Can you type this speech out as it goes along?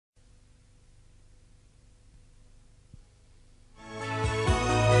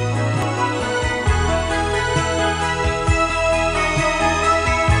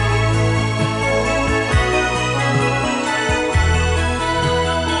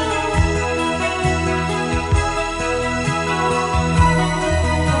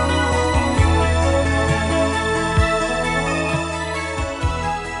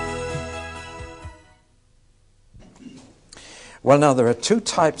Well, now, there are two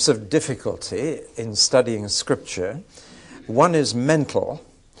types of difficulty in studying Scripture. One is mental,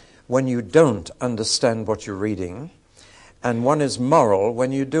 when you don't understand what you're reading, and one is moral,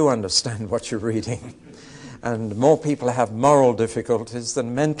 when you do understand what you're reading. And more people have moral difficulties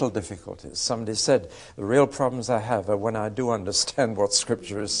than mental difficulties. Somebody said, the real problems I have are when I do understand what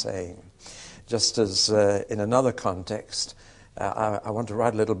Scripture is saying. Just as in another context, I want to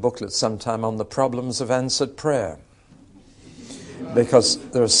write a little booklet sometime on the problems of answered prayer. Because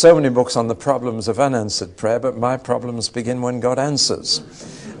there are so many books on the problems of unanswered prayer, but my problems begin when God answers.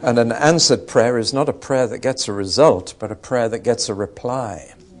 And an answered prayer is not a prayer that gets a result, but a prayer that gets a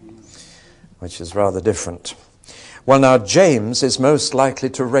reply, which is rather different. Well, now, James is most likely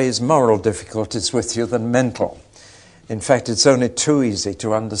to raise moral difficulties with you than mental. In fact, it's only too easy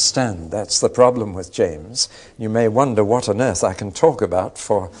to understand. That's the problem with James. You may wonder what on earth I can talk about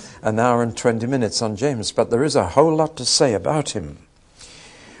for an hour and 20 minutes on James, but there is a whole lot to say about him.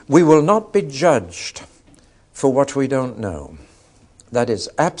 We will not be judged for what we don't know. That is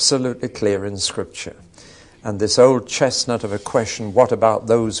absolutely clear in Scripture. And this old chestnut of a question, what about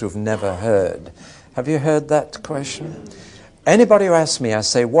those who've never heard? Have you heard that question? Anybody who asks me, I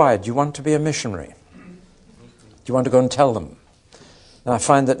say, why? Do you want to be a missionary? Do you want to go and tell them? And I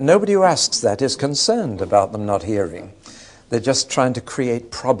find that nobody who asks that is concerned about them not hearing. They're just trying to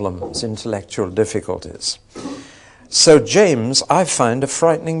create problems, intellectual difficulties. So James, I find a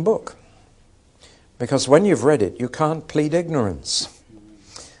frightening book. Because when you've read it, you can't plead ignorance.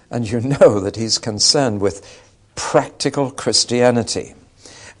 And you know that he's concerned with practical Christianity.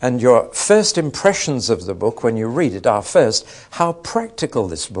 And your first impressions of the book when you read it are first, how practical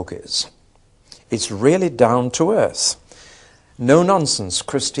this book is. It's really down to earth. No nonsense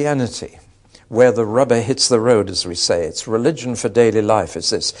Christianity, where the rubber hits the road, as we say. It's religion for daily life. It's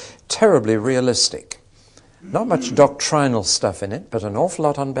this terribly realistic. Not much doctrinal stuff in it, but an awful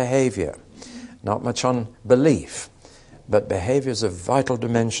lot on behavior. Not much on belief, but behavior is a vital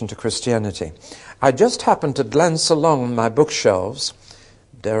dimension to Christianity. I just happened to glance along my bookshelves.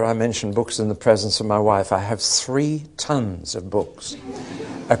 Dare I mention books in the presence of my wife? I have 3 tons of books,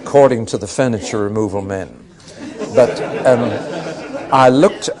 according to the furniture removal men. But I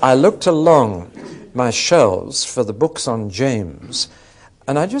looked along my shelves for the books on James,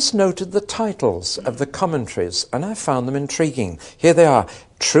 and I just noted the titles of the commentaries, and I found them intriguing. Here they are: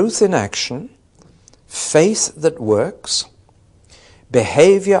 Truth in Action, Faith That Works,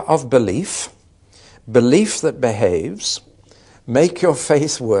 Behavior of Belief, Belief That Behaves, Make Your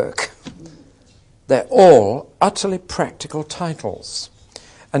Faith Work. They're all utterly practical titles.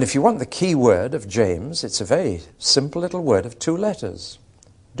 And if you want the key word of James, it's a very simple little word of 2 letters.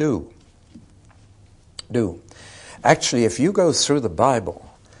 Do. Do. Actually, if you go through the Bible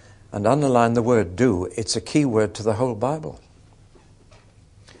and underline the word do, it's a key word to the whole Bible.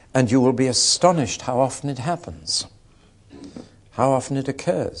 And you will be astonished how often it happens, how often it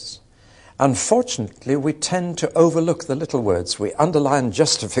occurs. Unfortunately, we tend to overlook the little words. We underline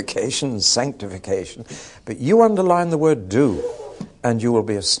justification and sanctification, but you underline the word do, and you will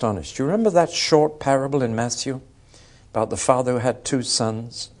be astonished. You remember that short parable in Matthew about the father who had 2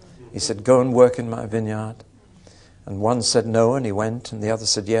 sons? He said, go and work in my vineyard. And one said no, and he went, and the other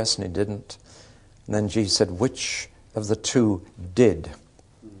said yes, and he didn't. And then Jesus said, which of the 2 did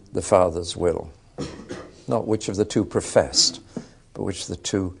the Father's will? Not which of the 2 professed, but which of the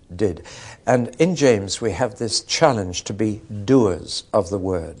 2 did. And in James we have this challenge to be doers of the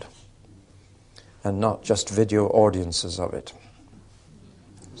word and not just video audiences of it.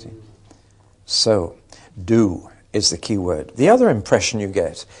 See? So, do is the key word. The other impression you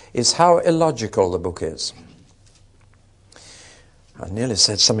get is how illogical the book is. I nearly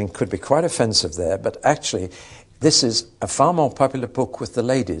said something could be quite offensive there, but actually this is a far more popular book with the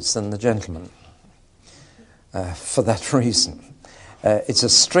ladies than the gentlemen, for that reason. It's a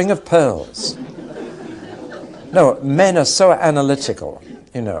string of pearls. No, men are so analytical,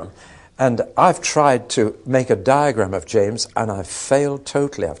 you know. And I've tried to make a diagram of James, and I've failed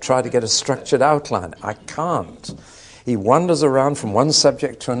totally. I've tried to get a structured outline. I can't. He wanders around from one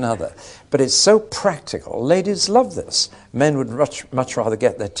subject to another. But it's so practical. Ladies love this. Men would much rather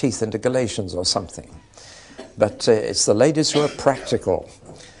get their teeth into Galatians or something. But it's the ladies who are practical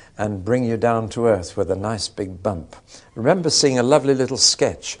and bring you down to earth with a nice big bump. I remember seeing a lovely little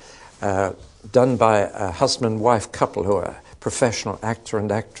sketch done by a husband-wife couple who are a professional actor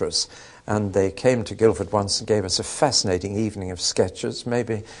and actress, and they came to Guildford once and gave us a fascinating evening of sketches.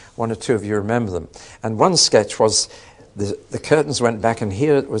 Maybe 1 or 2 of you remember them. And one sketch was the curtains went back, and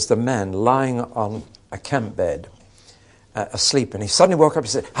here was the man lying on a camp bed, asleep, and he suddenly woke up and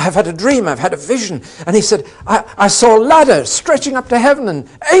said, I've had a dream, I've had a vision. And he said, I saw ladders stretching up to heaven and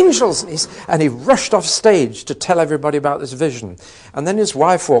angels. And he rushed off stage to tell everybody about this vision. And then his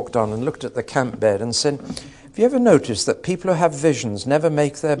wife walked on and looked at the camp bed and said, have you ever noticed that people who have visions never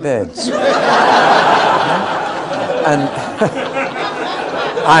make their beds? And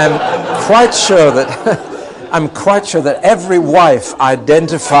I'm quite sure that every wife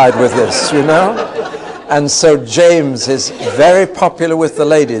identified with this, you know? And so James is very popular with the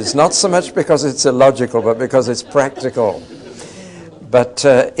ladies, not so much because it's illogical, but because it's practical. But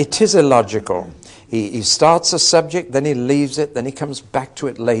it is illogical. He starts a subject, then he leaves it, then he comes back to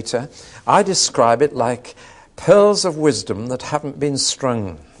it later. I describe it like pearls of wisdom that haven't been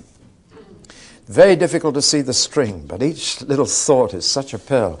strung. Very difficult to see the string, but each little thought is such a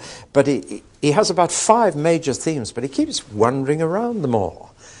pearl. But he has about 5 major themes, but he keeps wandering around them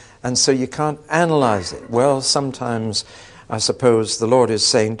all. And so you can't analyze it. Well, sometimes I suppose the Lord is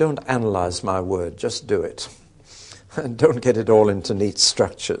saying, don't analyze my word, just do it. And don't get it all into neat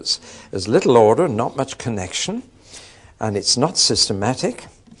structures. There's little order, not much connection, and it's not systematic.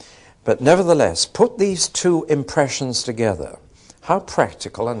 But nevertheless, put these 2 impressions together. How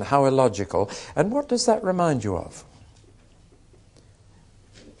practical and how illogical. And what does that remind you of?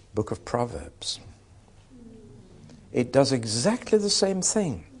 Book of Proverbs. It does exactly the same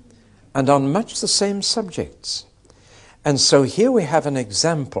thing, and on much the same subjects. And so here we have an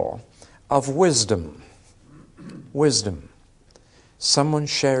example of wisdom. Wisdom. Someone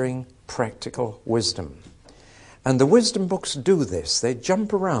sharing practical wisdom. And the wisdom books do this. They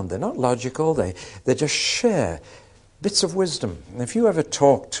jump around. They're not logical. They just share bits of wisdom. And if you ever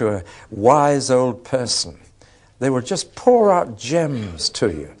talk to a wise old person, they will just pour out gems to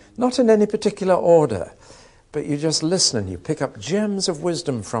you. Not in any particular order, but you just listen and you pick up gems of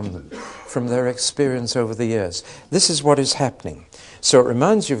wisdom from them, from their experience over the years. This is what is happening. So it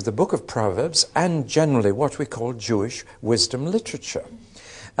reminds you of the book of Proverbs and generally what we call Jewish wisdom literature.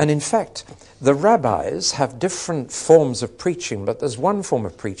 And in fact, the rabbis have different forms of preaching, but there's one form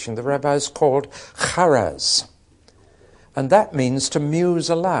of preaching the rabbis called charaz. And that means to muse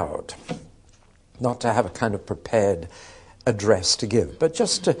aloud, not to have a kind of prepared address to give, but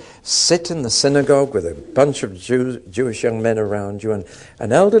just to sit in the synagogue with a bunch of Jewish young men around you, and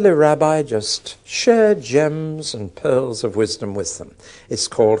an elderly rabbi just share gems and pearls of wisdom with them. It's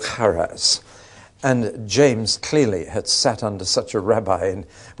called charaz. And James clearly had sat under such a rabbi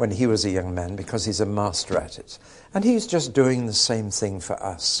when he was a young man, because he's a master at it. And he's just doing the same thing for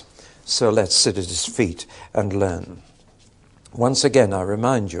us. So let's sit at his feet and learn. Once again, I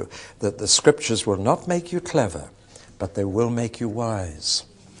remind you that the scriptures will not make you clever, but they will make you wise.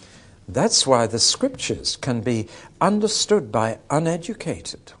 That's why the scriptures can be understood by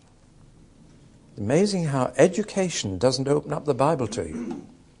uneducated. Amazing how education doesn't open up the Bible to you.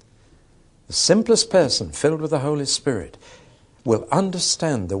 The simplest person filled with the Holy Spirit will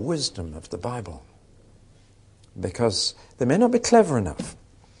understand the wisdom of the Bible, because they may not be clever enough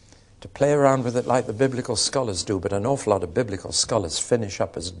to play around with it like the biblical scholars do, but an awful lot of biblical scholars finish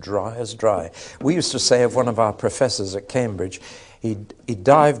up as dry as dry. We used to say of one of our professors at Cambridge, he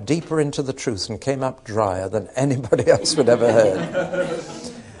dived deeper into the truth and came up drier than anybody else would ever heard.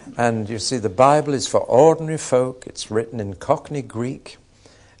 And you see, the Bible is for ordinary folk. It's written in Cockney Greek,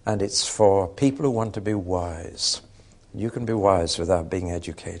 and it's for people who want to be wise. You can be wise without being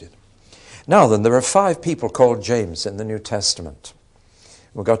educated. Now then, there are 5 people called James in the New Testament.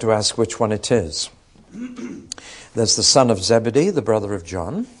 We've got to ask which one it is. There's the son of Zebedee, the brother of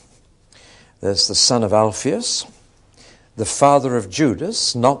John. There's the son of Alphaeus, the father of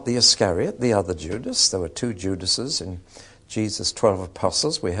Judas, not the Iscariot, the other Judas. There were 2 Judases in Jesus' 12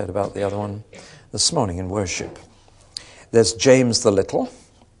 apostles. We heard about the other one this morning in worship. There's James the Little.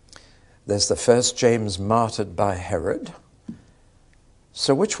 There's the first James martyred by Herod.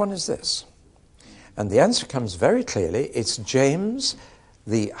 So which one is this? And the answer comes very clearly. It's James,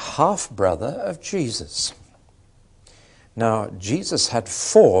 the half-brother of Jesus. Now, Jesus had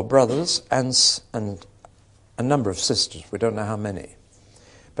 4 brothers and a number of sisters. We don't know how many.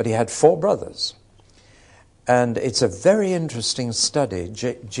 But he had 4 brothers. And it's a very interesting study,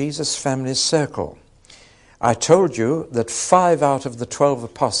 Jesus' family circle. I told you that 5 out of the 12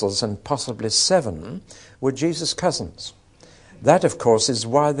 apostles and possibly 7 were Jesus' cousins. That, of course, is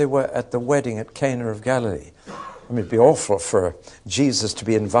why they were at the wedding at Cana of Galilee. I mean, it'd be awful for Jesus to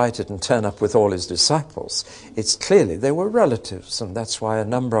be invited and turn up with all his disciples. It's clearly they were relatives, and that's why a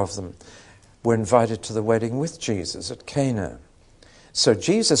number of them were invited to the wedding with Jesus at Cana. So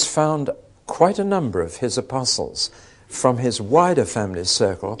Jesus found quite a number of his apostles from his wider family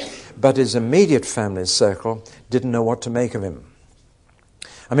circle, but his immediate family circle didn't know what to make of him.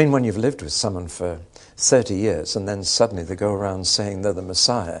 I mean, when you've lived with someone for 30 years and then suddenly they go around saying they're the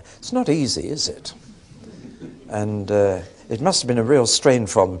Messiah, it's not easy, is it? And it must have been a real strain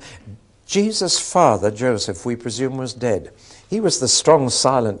for them. Jesus' father, Joseph, we presume, was dead. He was the strong,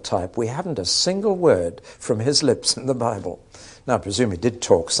 silent type. We haven't a single word from his lips in the Bible. Now, I presume he did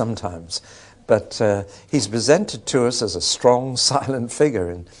talk sometimes, but he's presented to us as a strong, silent figure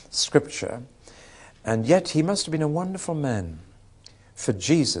in Scripture. And yet he must have been a wonderful man for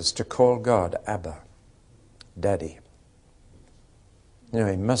Jesus to call God Abba, Daddy. You know,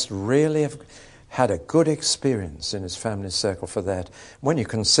 he must really have had a good experience in his family circle for that. When you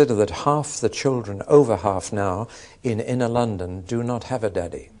consider that half the children, over half now, in inner London do not have a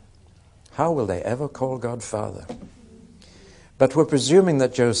daddy, how will they ever call God Father? But we're presuming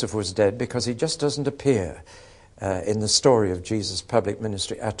that Joseph was dead because he just doesn't appear in the story of Jesus' public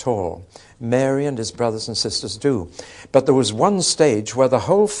ministry at all. Mary and his brothers and sisters do. But there was one stage where the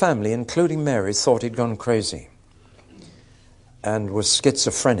whole family, including Mary, thought he'd gone crazy and was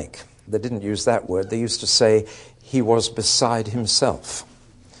schizophrenic. They didn't use that word. They used to say he was beside himself,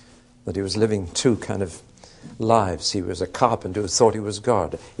 that he was living two kind of lives. He was a carpenter who thought he was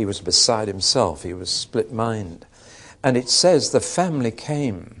God. He was beside himself. He was split-minded. And it says the family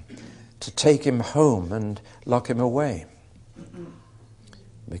came to take him home and lock him away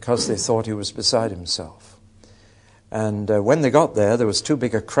because they thought he was beside himself. And when they got there, there was too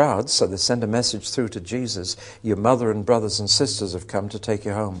big a crowd, so they sent a message through to Jesus, your mother and brothers and sisters have come to take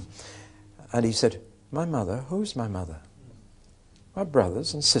you home. And he said, my mother? Who's my mother? My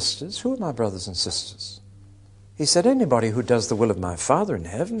brothers and sisters? Who are my brothers and sisters? He said, anybody who does the will of my Father in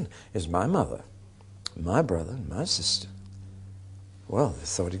heaven is my mother, my brother and my sister. Well, they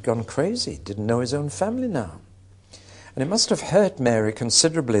thought he'd gone crazy, didn't know his own family now. And it must have hurt Mary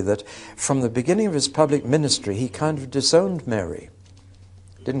considerably that from the beginning of his public ministry, he kind of disowned Mary.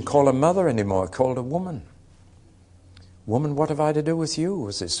 Didn't call her mother anymore, called her woman. Woman, what have I to do with you?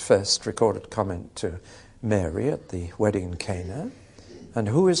 Was his first recorded comment to Mary at the wedding in Cana. And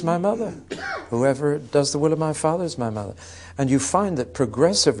who is my mother? Whoever does the will of my Father is my mother. And you find that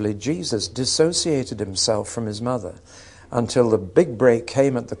progressively Jesus dissociated himself from his mother until the big break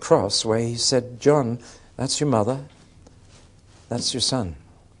came at the cross where he said, John, that's your mother, that's your son.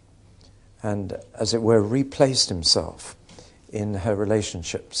 And as it were, replaced himself in her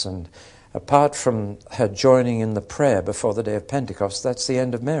relationships. And apart from her joining in the prayer before the day of Pentecost, that's the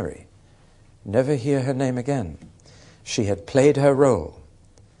end of Mary. Never hear her name again. She had played her role,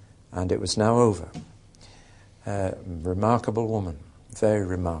 and it was now over. Remarkable woman, very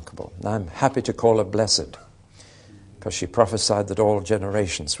remarkable. And I'm happy to call her blessed, because she prophesied that all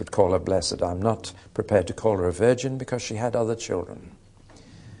generations would call her blessed. I'm not prepared to call her a virgin because she had other children.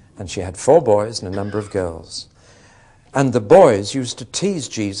 And she had 4 boys and a number of girls. And the boys used to tease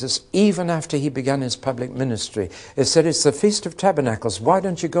Jesus even after he began his public ministry. They said, it's the Feast of Tabernacles. Why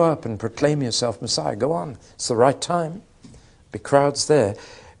don't you go up and proclaim yourself Messiah? Go on. It's the right time. Be crowds there.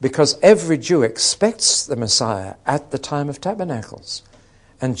 Because every Jew expects the Messiah at the time of Tabernacles.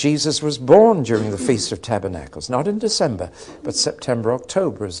 And Jesus was born during the Feast of Tabernacles, not in December, but September,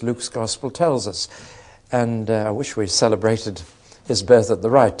 October, as Luke's Gospel tells us. And I wish we celebrated his birth at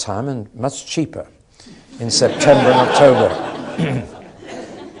the right time and much cheaper in September and October.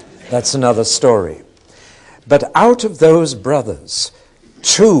 That's another story. But out of those brothers,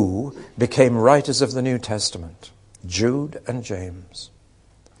 2 became writers of the New Testament, Jude and James.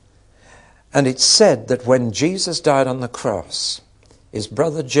 And it's said that when Jesus died on the cross, his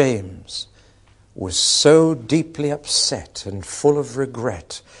brother James was so deeply upset and full of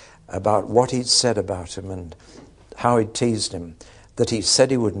regret about what he'd said about him and how he'd teased him, that he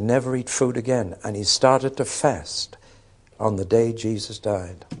said he would never eat food again. And he started to fast on the day Jesus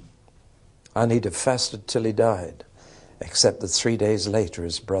died. And he'd have fasted till he died, except that 3 days later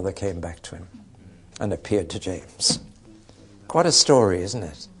his brother came back to him and appeared to James. Quite a story, isn't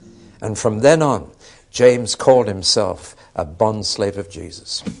it? And from then on, James called himself a bondslave of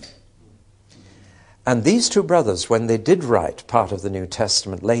Jesus. And these 2 brothers, when they did write part of the New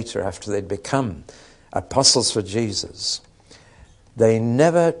Testament later, after they'd become apostles for Jesus, they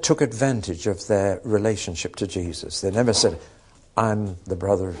never took advantage of their relationship to Jesus. They never said, I'm the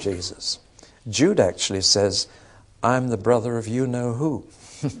brother of Jesus. Jude actually says, I'm the brother of you-know-who.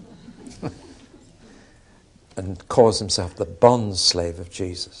 And calls himself the bondslave of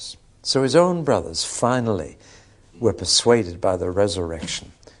Jesus. So his own brothers finally were persuaded by the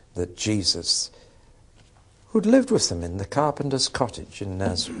resurrection that Jesus, who'd lived with them in the carpenter's cottage in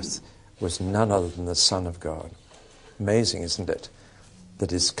Nazareth, was none other than the Son of God. Amazing, isn't it? That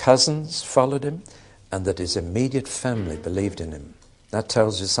his cousins followed him and that his immediate family believed in him. That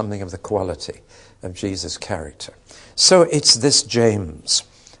tells you something of the quality of Jesus' character. So it's this James,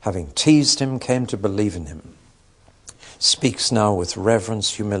 having teased him, came to believe in him, speaks now with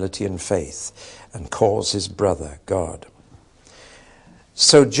reverence, humility, and faith, and calls his brother God.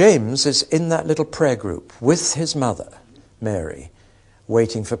 So James is in that little prayer group with his mother, Mary,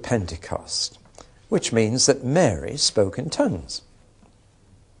 waiting for Pentecost, which means that Mary spoke in tongues.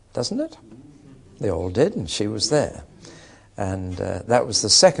 Doesn't it? They all did, and she was there. And that was the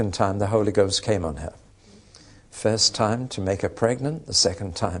second time the Holy Ghost came on her. First time to make her pregnant, the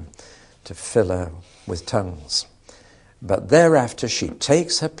second time to fill her with tongues. But thereafter she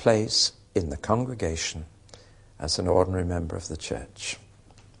takes her place in the congregation as an ordinary member of the church.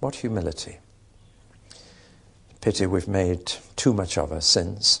 What humility. Pity we've made too much of her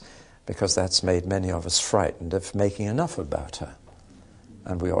since, because that's made many of us frightened of making enough about her.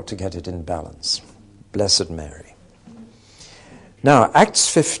 And we ought to get it in balance. Blessed Mary. Now, Acts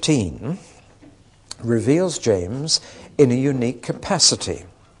 15 reveals James in a unique capacity.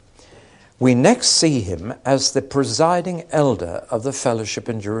 We next see him as the presiding elder of the fellowship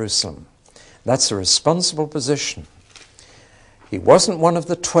in Jerusalem. That's a responsible position. He wasn't one of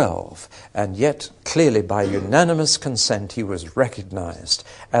the 12, and yet clearly by unanimous consent he was recognized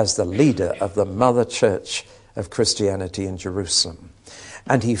as the leader of the mother church of Christianity in Jerusalem.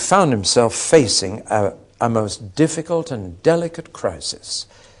 And he found himself facing a most difficult and delicate crisis,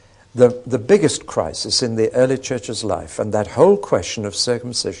 the biggest crisis in the early church's life, and that whole question of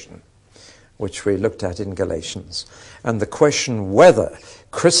circumcision, which we looked at in Galatians, and the question whether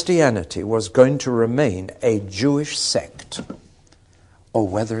Christianity was going to remain a Jewish sect or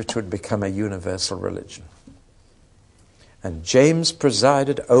whether it would become a universal religion. And James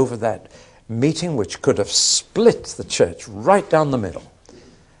presided over that meeting, which could have split the church right down the middle,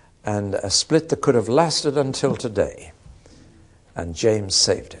 and a split that could have lasted until today. And James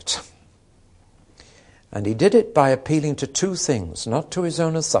saved it. And he did it by appealing to two things, not to his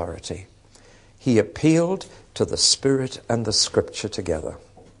own authority. He appealed to the Spirit and the Scripture together.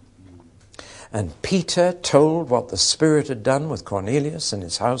 And Peter told what the Spirit had done with Cornelius and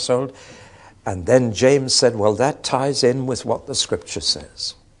his household. And then James said, well, that ties in with what the Scripture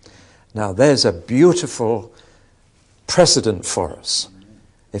says. Now, there's a beautiful precedent for us.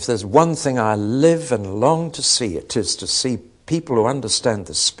 If there's one thing I live and long to see, it is to see people who understand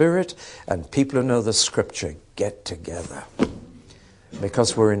the Spirit and people who know the Scripture get together.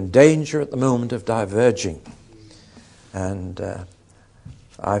 Because we're in danger at the moment of diverging. And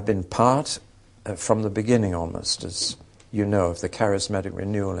I've been part, from the beginning almost, as you know, of the charismatic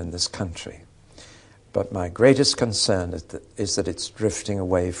renewal in this country. But my greatest concern is that it's drifting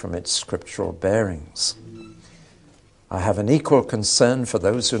away from its scriptural bearings. I have an equal concern for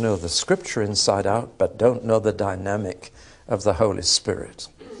those who know the Scripture inside out but don't know the dynamic of the Holy Spirit.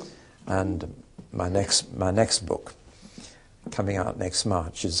 And my next book, coming out next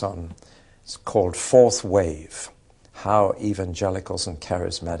March, it's called Fourth Wave, How Evangelicals and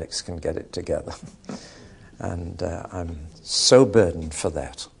Charismatics Can Get It Together. And I'm so burdened for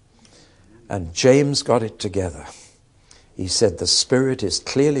that. And James got it together. He said the Spirit is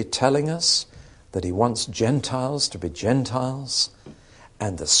clearly telling us that he wants Gentiles to be Gentiles,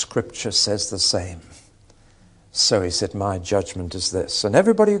 and the Scripture says the same. So he said, my judgment is this. And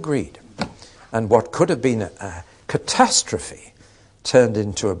everybody agreed. And what could have been a catastrophe turned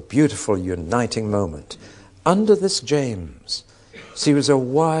into a beautiful uniting moment under this James. So he was a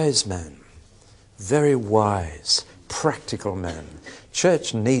wise man, very wise, practical man.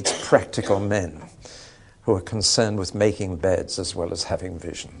 Church needs practical men who are concerned with making beds as well as having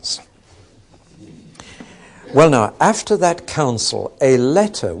visions. Well, now, after that council, a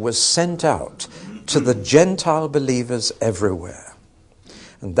letter was sent out to the Gentile believers everywhere.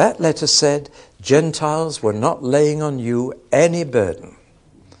 And that letter said, Gentiles, were not laying on you any burden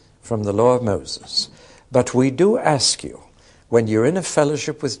from the law of Moses. But we do ask you, when you're in a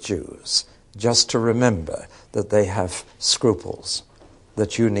fellowship with Jews, just to remember that they have scruples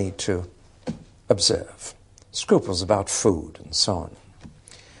that you need to observe. Scruples about food and so on.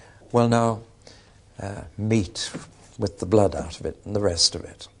 Well, now, meat with the blood out of it and the rest of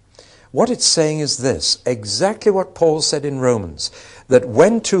it. What it's saying is this, exactly what Paul said in Romans, that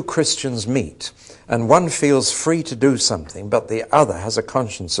when two Christians meet and one feels free to do something but the other has a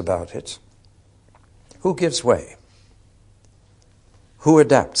conscience about it, who gives way? Who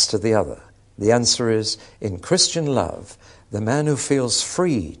adapts to the other? The answer is, in Christian love, the man who feels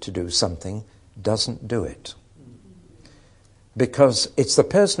free to do something doesn't do it. Because it's the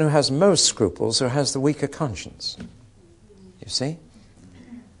person who has most scruples who has the weaker conscience. You see?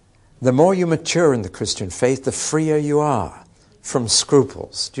 The more you mature in the Christian faith, the freer you are from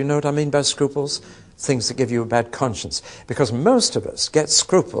scruples. Do you know what I mean by scruples? Things that give you a bad conscience. Because most of us get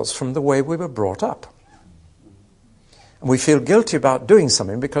scruples from the way we were brought up. And we feel guilty about doing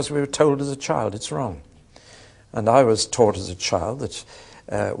something because we were told as a child it's wrong. And I was taught as a child that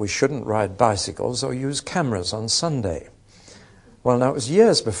we shouldn't ride bicycles or use cameras on Sunday. Well, now it was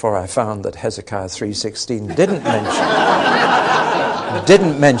years before I found that Hezekiah 3:16 didn't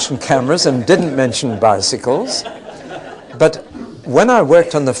mention cameras and didn't mention bicycles. But when I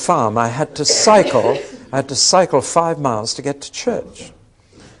worked on the farm, I had to cycle 5 miles to get to church.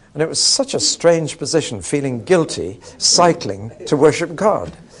 And it was such a strange position, feeling guilty, cycling to worship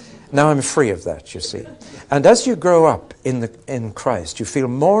God. Now I'm free of that, you see. And as you grow up in Christ, you feel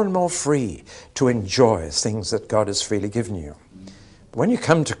more and more free to enjoy things that God has freely given you. When you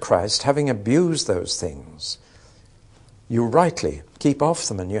come to Christ, having abused those things, you rightly keep off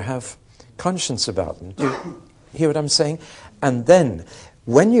them and you have conscience about them. Do you hear what I'm saying? And then,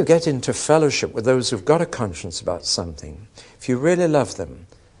 when you get into fellowship with those who've got a conscience about something, if you really love them,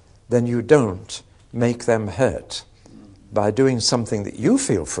 then you don't make them hurt by doing something that you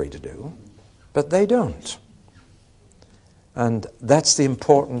feel free to do, but they don't. And that's the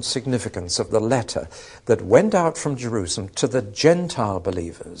important significance of the letter that went out from Jerusalem to the Gentile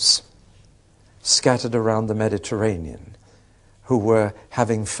believers scattered around the Mediterranean who were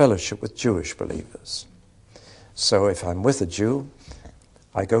having fellowship with Jewish believers. So if I'm with a Jew,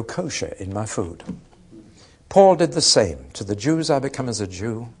 I go kosher in my food. Paul did the same. To the Jews I become as a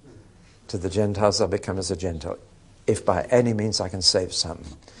Jew. To the Gentiles I become as a Gentile. If by any means I can save some.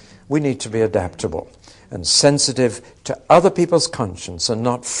 We need to be adaptable and sensitive to other people's conscience and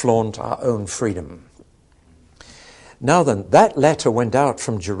not flaunt our own freedom. Now then, that letter went out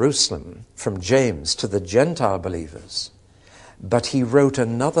from Jerusalem, from James, to the Gentile believers. But he wrote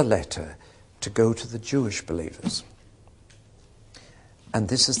another letter to go to the Jewish believers. And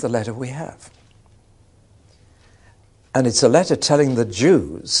this is the letter we have. And it's a letter telling the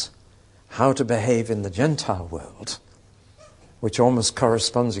Jews how to behave in the Gentile world, which almost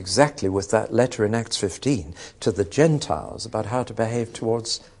corresponds exactly with that letter in Acts 15 to the Gentiles about how to behave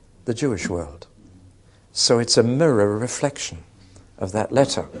towards the Jewish world. So it's a mirror reflection of that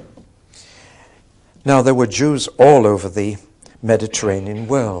letter. Now, there were Jews all over the Mediterranean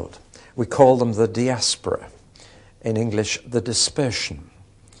world. We call them the diaspora. In English, the dispersion.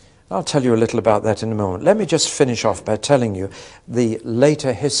 I'll tell you a little about that in a moment. Let me just finish off by telling you the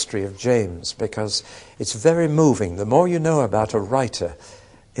later history of James, because it's very moving. The more you know about a writer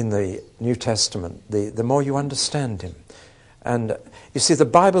in the New Testament, the more you understand him. And you see, the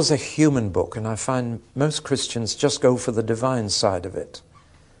Bible's a human book, and I find most Christians just go for the divine side of it.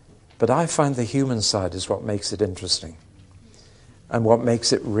 But I find the human side is what makes it interesting and what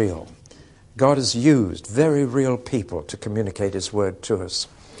makes it real. God has used very real people to communicate his word to us.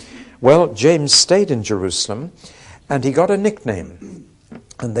 Well, James stayed in Jerusalem, and he got a nickname,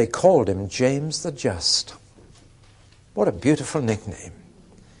 and they called him James the Just. What a beautiful nickname.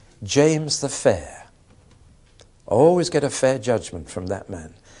 James the Fair. Always get a fair judgment from that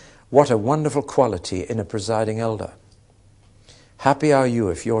man. What a wonderful quality in a presiding elder. Happy are you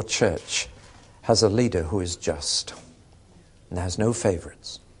if your church has a leader who is just and has no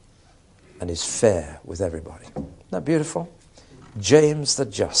favorites and is fair with everybody. Isn't that beautiful? James the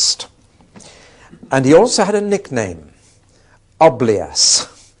Just. And he also had a nickname, Oblias.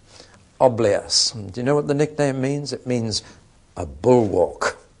 Oblias. Do you know what the nickname means? It means a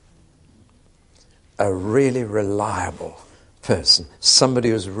bulwark. A really reliable person.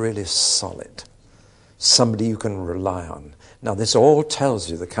 Somebody who's really solid. Somebody you can rely on. Now, this all tells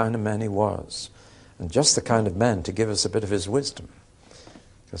you the kind of man he was. And just the kind of man to give us a bit of his wisdom.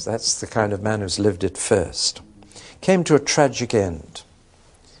 Because that's the kind of man who's lived it first. Came to a tragic end.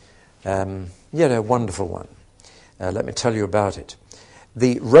 Yet a wonderful one. Let me tell you about it.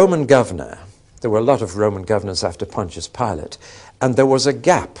 The Roman governor, there were a lot of Roman governors after Pontius Pilate, and there was a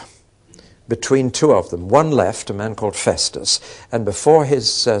gap between two of them. One left, a man called Festus, and before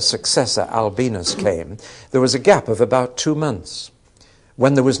his successor Albinus came, there was a gap of about 2 months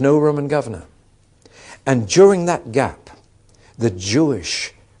when there was no Roman governor. And during that gap, the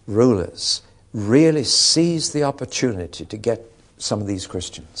Jewish rulers really seized the opportunity to get some of these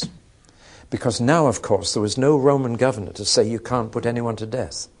Christians. Because now, of course, there was no Roman governor to say you can't put anyone to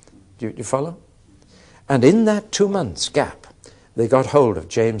death. Do you follow? And in that 2 months gap, they got hold of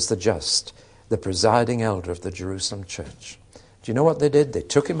James the Just, the presiding elder of the Jerusalem church. Do you know what they did? They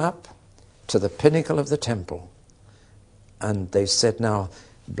took him up to the pinnacle of the temple, and they said, now,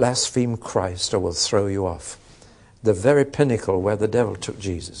 blaspheme Christ or we'll throw you off. the very pinnacle where the devil took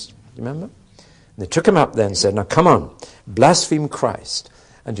Jesus. Remember? And they took him up there and said, now come on, blaspheme Christ.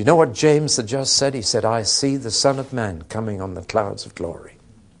 And you know what James the just said? He said, I see the Son of Man coming on the clouds of glory.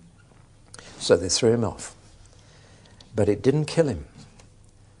 So they threw him off. But it didn't kill him.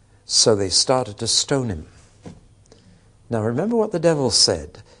 So they started to stone him. Now remember what the devil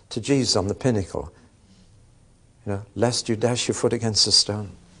said to Jesus on the pinnacle. Lest you dash your foot against a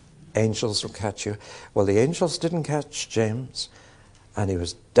stone. Angels will catch you. Well, the angels didn't catch James. And he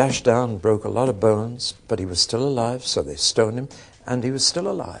was dashed down, broke a lot of bones, but he was still alive, so they stoned him, and he was still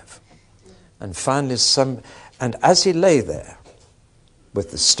alive. And finally and as he lay there,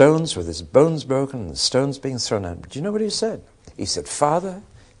 with the stones, with his bones broken, and the stones being thrown at him, do you know what he said? He said, Father,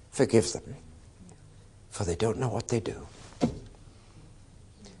 forgive them, for they don't know what they do.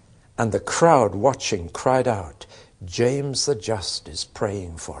 And the crowd watching cried out, James the just is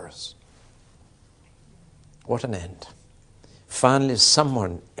praying for us. What an end. Finally,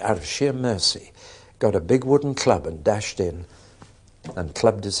 someone, out of sheer mercy, got a big wooden club and dashed in and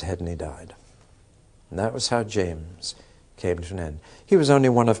clubbed his head, and he died. And that was how James came to an end. He was only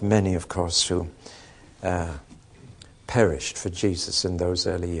one of many, of course, who perished for Jesus in those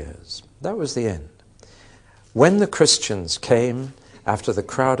early years. That was the end. When the Christians came after the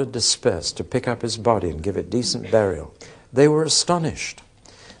crowd had dispersed to pick up his body and give it decent burial, they were astonished,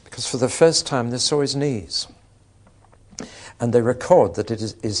 because for the first time they saw his knees. And they record that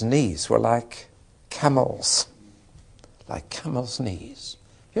his knees were like camels' knees.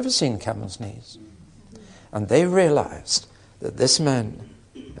 Have you ever seen camels' knees? And they realized that this man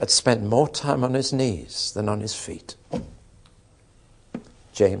had spent more time on his knees than on his feet.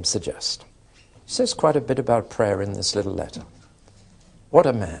 James the Just. He says quite a bit about prayer in this little letter. What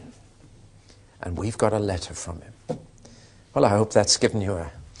a man. And we've got a letter from him. Well, I hope that's given you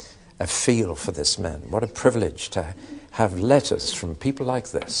a feel for this man. What a privilege to have letters from people like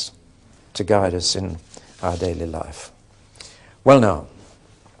this to guide us in our daily life. Well,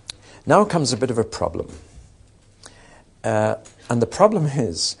 now comes a bit of a problem. And the problem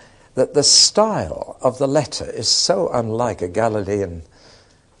is that the style of the letter is so unlike a Galilean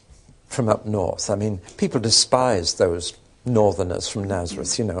from up north. I mean, people despise those northerners from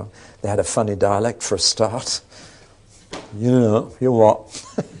Nazareth, They had a funny dialect for a start. You what?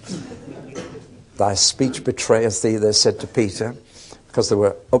 Thy speech betrayeth thee, they said to Peter, because they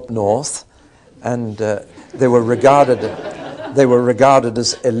were up north, and they were regarded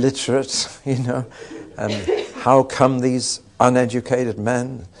as illiterate, and how come these uneducated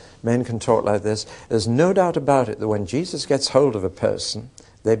men can talk like this? There's no doubt about it that when Jesus gets hold of a person,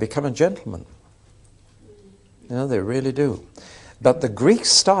 they become a gentleman. They really do. But the Greek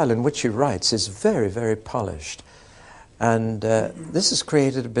style in which he writes is very, very polished. And this has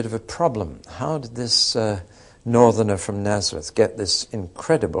created a bit of a problem. How did this northerner from Nazareth get this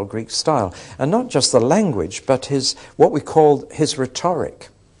incredible Greek style? And not just the language, but what we call his rhetoric,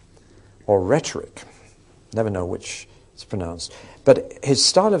 or rhetoric. Never know which it's pronounced. But his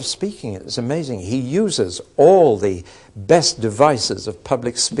style of speaking is amazing. He uses all the best devices of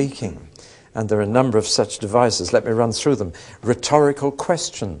public speaking. And there are a number of such devices. Let me run through them. Rhetorical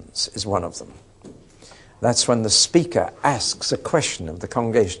questions is one of them. That's when the speaker asks a question of the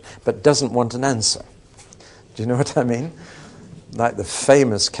congregation, but doesn't want an answer. Do you know what I mean? Like the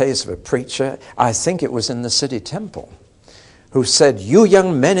famous case of a preacher, I think it was in the city temple, who said, you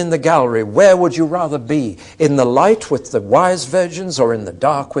young men in the gallery, where would you rather be? In the light with the wise virgins or in the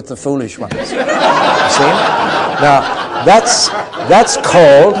dark with the foolish ones? You see? Now, that's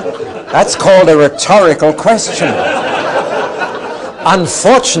called a rhetorical question.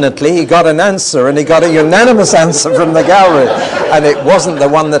 Unfortunately, he got an answer, and he got a unanimous answer from the gallery, and it wasn't the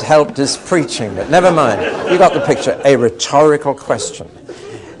one that helped his preaching, but never mind. You got the picture. A rhetorical question.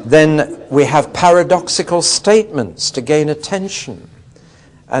 Then we have paradoxical statements to gain attention.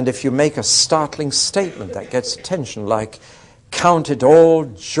 And if you make a startling statement that gets attention, like, count it all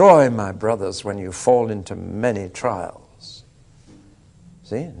joy, my brothers, when you fall into many trials.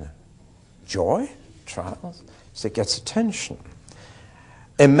 See? Joy? Trials? So it gets attention.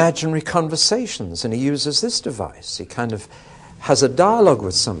 Imaginary conversations, and he uses this device. He kind of has a dialogue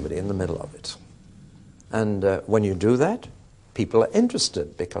with somebody in the middle of it. And when you do that, people are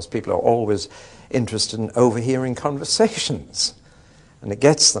interested, because people are always interested in overhearing conversations. And it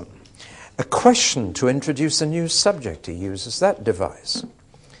gets them. A question to introduce a new subject, he uses that device.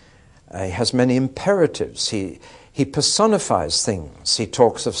 He has many imperatives. He personifies things. He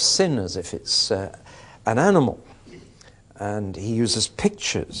talks of sin as if it's an animal. And he uses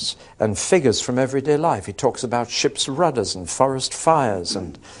pictures and figures from everyday life. He talks about ship's rudders and forest fires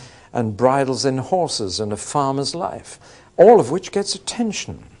and and bridles in horses and a farmer's life, all of which gets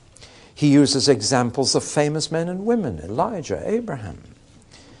attention. He uses examples of famous men and women, Elijah, Abraham.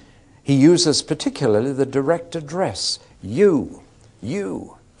 He uses particularly the direct address, you,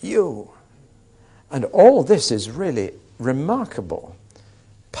 you, you. And all this is really remarkable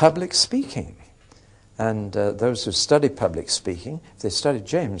public speaking. And those who study public speaking, if they studied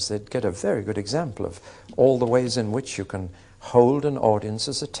James, they'd get a very good example of all the ways in which you can hold an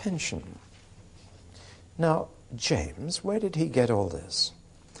audience's attention. Now, James, where did he get all this?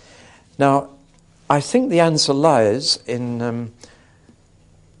 Now, I think the answer lies in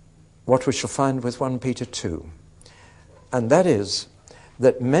what we shall find with 1 Peter 2. And that is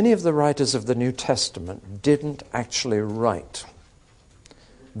that many of the writers of the New Testament didn't actually write.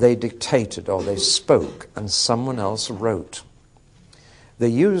 They dictated or they spoke and someone else wrote. They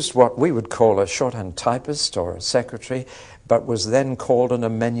used what we would call a shorthand typist or a secretary, but was then called an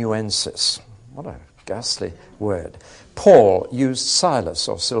amanuensis. What a ghastly word. Paul used Silas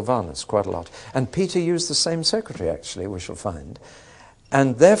or Silvanus quite a lot, and Peter used the same secretary, actually, we shall find.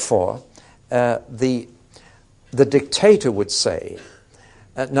 And therefore, the dictator would say,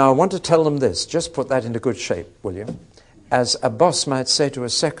 now I want to tell them this, just put that into good shape, will you? As a boss might say to a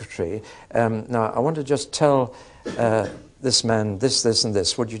secretary, now I want to just tell this man this, this, and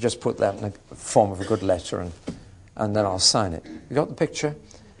this. Would you just put that in the form of a good letter and then I'll sign it? You got the picture?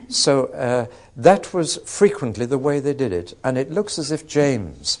 So that was frequently the way they did it. And it looks as if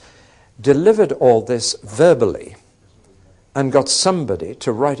James delivered all this verbally and got somebody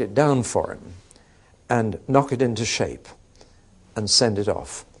to write it down for him and knock it into shape and send it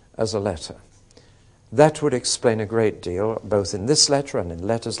off as a letter. That would explain a great deal, both in this letter and in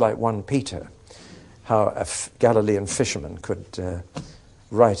letters like 1 Peter, how a Galilean fisherman could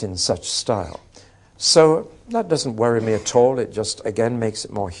write in such style. So that doesn't worry me at all. It just, again, makes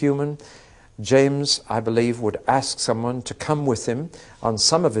it more human. James, I believe, would ask someone to come with him on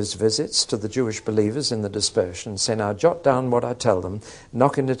some of his visits to the Jewish believers in the dispersion and say, now jot down what I tell them,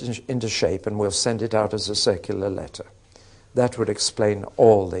 knock it into shape, and we'll send it out as a circular letter. That would explain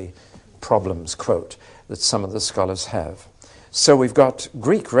all the problems, quote, that some of the scholars have. So we've got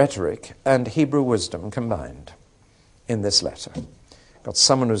Greek rhetoric and Hebrew wisdom combined in this letter. Got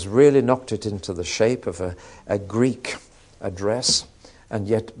someone who's really knocked it into the shape of a Greek address, and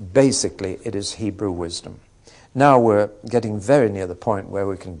yet basically it is Hebrew wisdom. Now we're getting very near the point where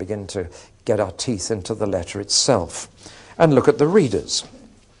we can begin to get our teeth into the letter itself and look at the readers.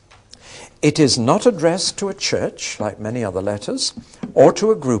 It is not addressed to a church, like many other letters, or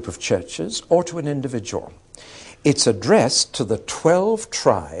to a group of churches, or to an individual. It's addressed to the 12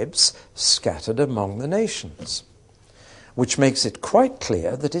 tribes scattered among the nations, which makes it quite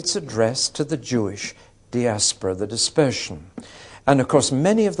clear that it's addressed to the Jewish diaspora, the dispersion. And of course,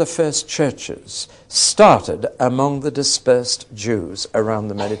 many of the first churches started among the dispersed Jews around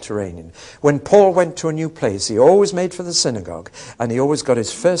the Mediterranean. When Paul went to a new place, he always made for the synagogue, and he always got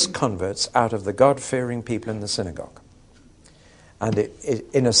his first converts out of the God-fearing people in the synagogue. And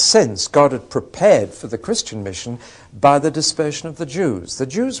in a sense, God had prepared for the Christian mission by the dispersion of the Jews. The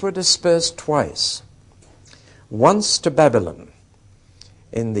Jews were dispersed twice. Once to Babylon,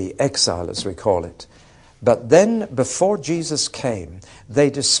 in the exile, as we call it. But then, before Jesus came,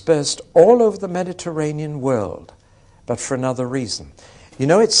 they dispersed all over the Mediterranean world, but for another reason. You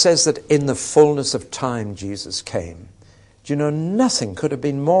know, it says that in the fullness of time Jesus came. Do you know, nothing could have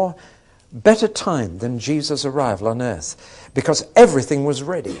been better timed than Jesus' arrival on earth, because everything was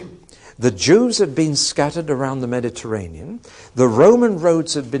ready. The Jews had been scattered around the Mediterranean, the Roman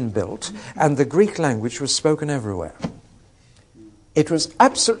roads had been built, and the Greek language was spoken everywhere. It was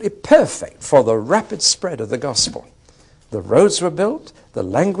absolutely perfect for the rapid spread of the gospel. The roads were built, the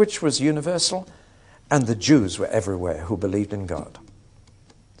language was universal, and the Jews were everywhere who believed in God.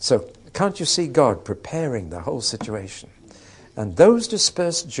 So can't you see God preparing the whole situation? And those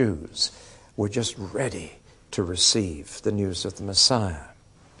dispersed Jews were just ready to receive the news of the Messiah,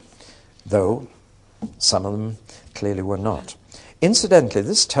 though some of them clearly were not. Incidentally,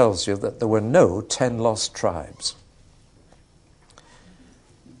 this tells you that there were no 10 lost tribes.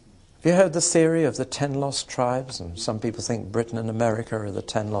 Have you heard the theory of the 10 lost tribes? And some people think Britain and America are the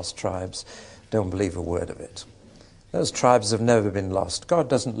 10 lost tribes. Don't believe a word of it. Those tribes have never been lost. God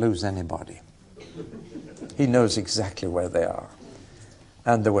doesn't lose anybody. He knows exactly where they are.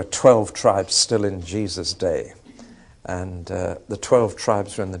 And there were 12 tribes still in Jesus' day. And the 12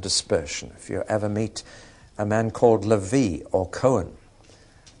 tribes were in the dispersion. If you ever meet a man called Levi or Cohen,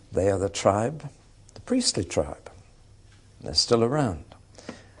 they are the tribe, the priestly tribe. They're still around.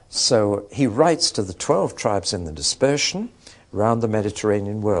 So he writes to the 12 tribes in the dispersion, around the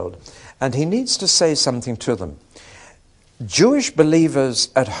Mediterranean world. And he needs to say something to them. Jewish believers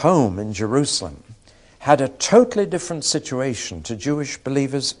at home in Jerusalem had a totally different situation to Jewish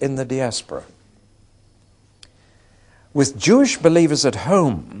believers in the diaspora. With Jewish believers at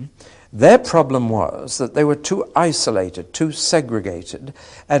home, their problem was that they were too isolated, too segregated,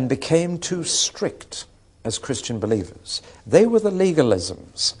 and became too strict as Christian believers. They were the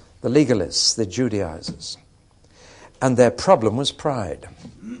legalists, the Judaizers. And their problem was pride.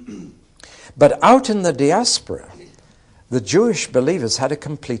 But out in the diaspora, the Jewish believers had a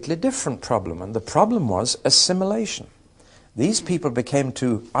completely different problem, and the problem was assimilation. These people became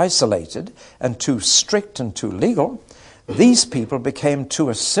too isolated and too strict and too legal. These people became too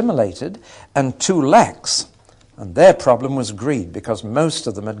assimilated and too lax, and their problem was greed, because most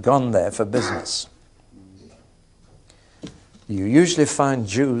of them had gone there for business. You usually find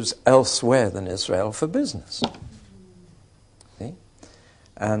Jews elsewhere than Israel for business. See?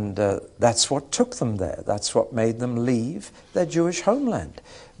 And that's what took them there. That's what made them leave their Jewish homeland,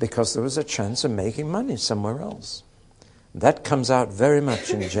 because there was a chance of making money somewhere else. That comes out very much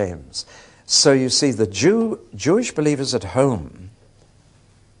in James. So you see, the Jewish believers at home,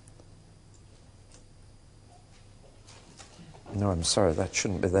 no, I'm sorry, that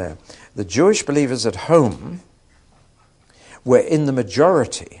shouldn't be there. The Jewish believers at home were in the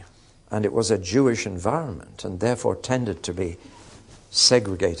majority, and it was a Jewish environment, and therefore tended to be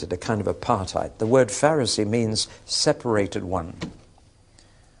segregated, a kind of apartheid. The word Pharisee means separated one.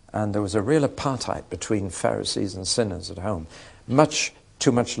 And there was a real apartheid between Pharisees and sinners at home. Much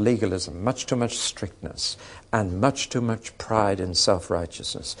too much legalism, much too much strictness, and much too much pride and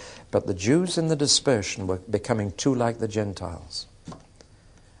self-righteousness. But the Jews in the dispersion were becoming too like the Gentiles.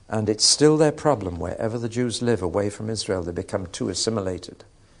 And it's still their problem. Wherever the Jews live away from Israel, they become too assimilated,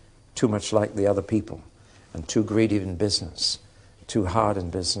 too much like the other people, and too greedy in business, too hard in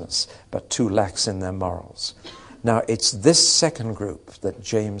business, but too lax in their morals. Now, it's this second group that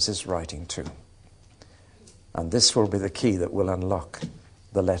James is writing to. And this will be the key that will unlock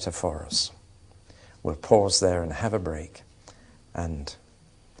the letter for us. We'll pause there and have a break, and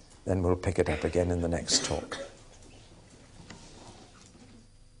then we'll pick it up again in the next talk.